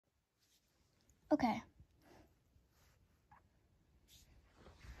Okay.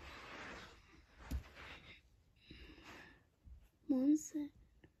 Mom said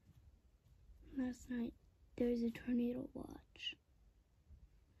last night there's a tornado watch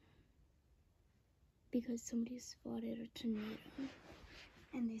because somebody spotted a tornado,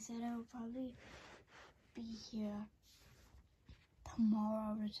 and they said it will probably be here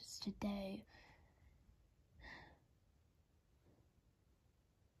tomorrow or just today.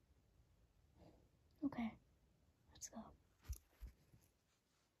 Okay, let's go.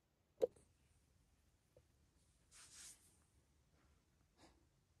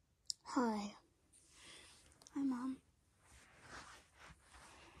 Hi. Hi, Mom.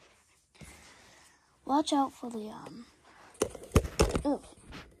 Watch out for the, oh,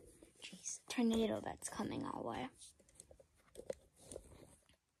 jeez, tornado that's coming our way.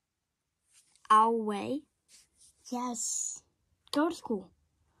 Our way? Yes. Go to school.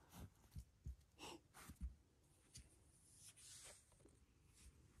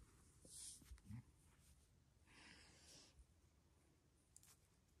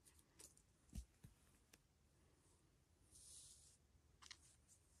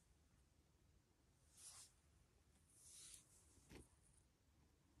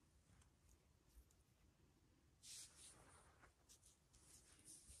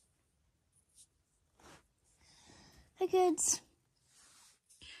 Hi, kids.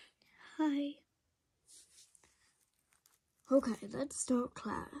 Hi. Okay, let's start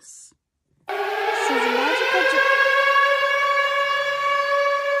class. So the magical is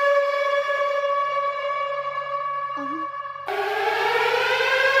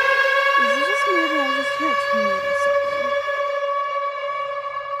it just me or did I just hear a tornado or something?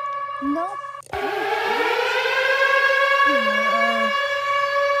 No.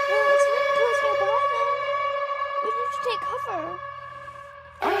 Well, it's really close nearby then. We need to take cover.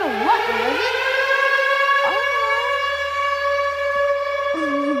 I don't know what, Maggie.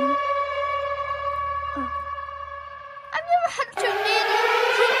 I've never had a tornado.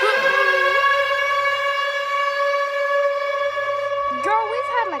 Girl,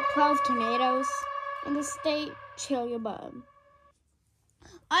 we've had like 12 tornadoes in the state. Chill your bum.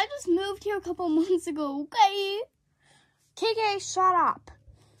 I just moved here a couple months ago, okay? KK, shut up.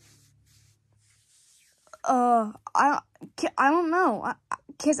 I don't know.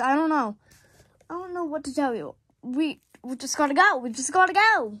 Kids, I don't know. I don't know what to tell you. We just gotta go. We just gotta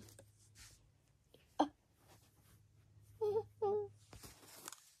go.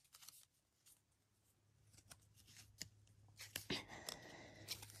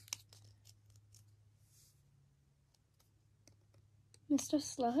 Mr.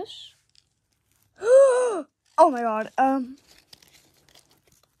 Slush? Oh my god,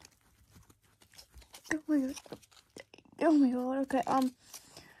 Oh my god, okay, hurry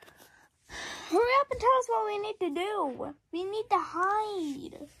up and tell us what we need to do. We need to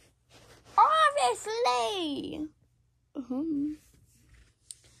hide. Obviously.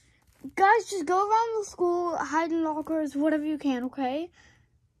 Guys, just go around the school, hide in lockers, whatever you can, okay?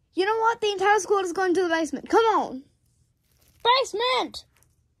 You know what? The entire school is going to the basement. Come on. Basement!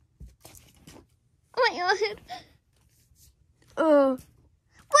 Oh my god.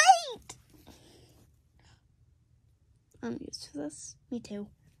 Wait! I'm used to this. Me too.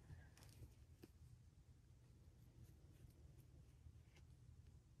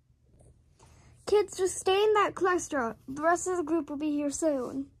 Kids, just stay in that cluster. The rest of the group will be here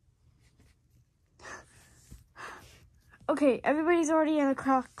soon. Okay, everybody's already in a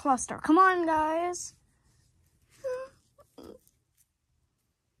cluster. Come on, guys.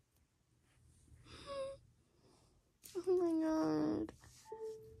 Oh my god.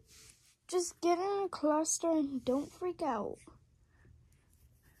 Just get in a cluster and don't freak out.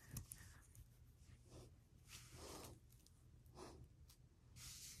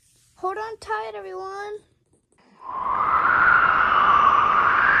 Hold on tight, everyone.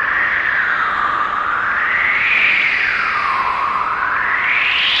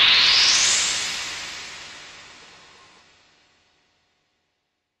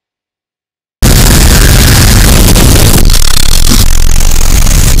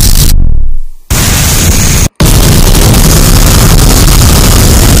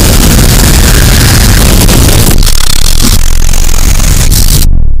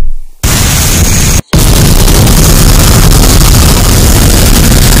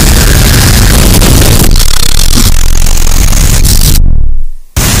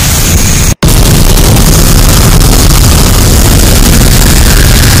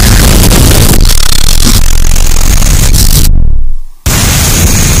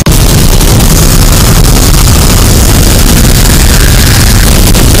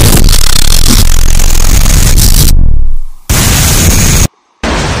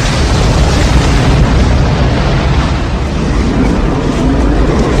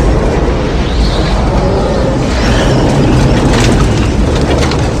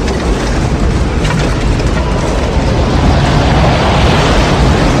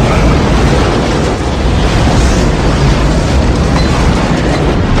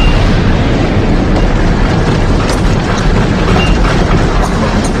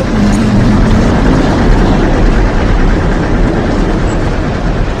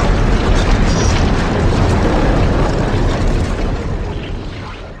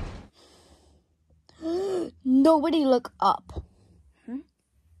 Nobody look up.